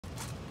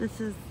This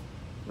is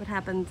what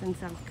happens in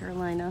South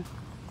Carolina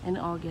in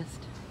August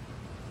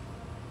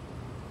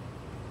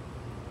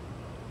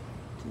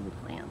to the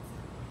plants.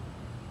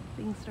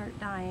 Things start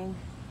dying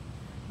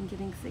and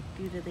getting sick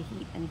due to the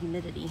heat and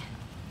humidity.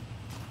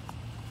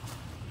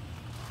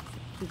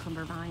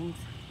 Cucumber vines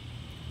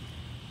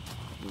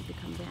need to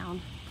come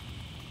down.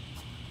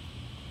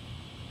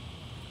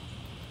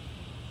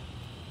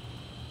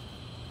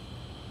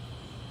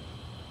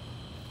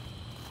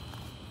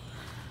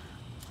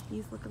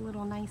 These look a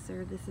little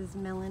nicer. This is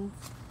melons,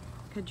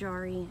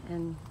 kajari,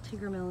 and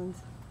tiger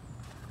melons,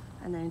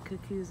 and then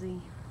kukuzi,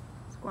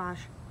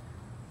 squash,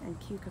 and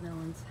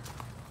cucamelons.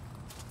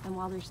 And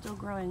while they're still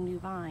growing new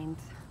vines,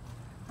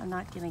 I'm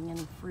not getting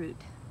any fruit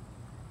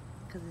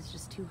because it's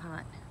just too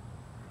hot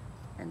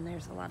and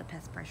there's a lot of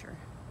pest pressure.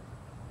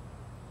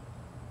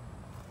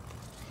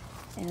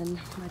 And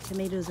my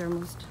tomatoes are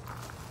almost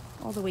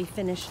all the way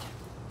finished.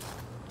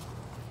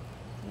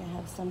 I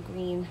have some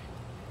green,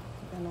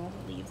 and all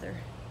the leaves are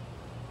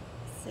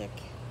sick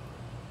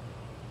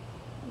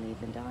and they've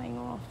been dying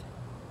off.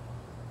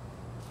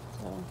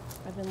 So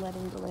I've been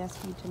letting the last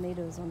few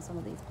tomatoes on some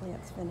of these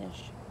plants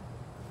finish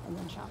and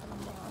then chopping them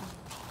down.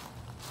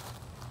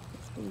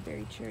 It's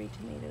blueberry cherry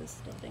tomatoes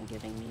still been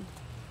giving me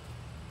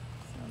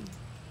some.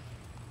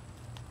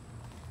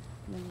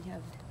 And then we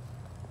have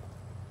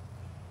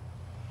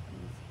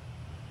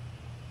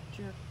these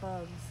jerk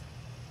bugs.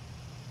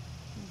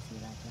 Can you see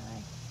that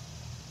guy?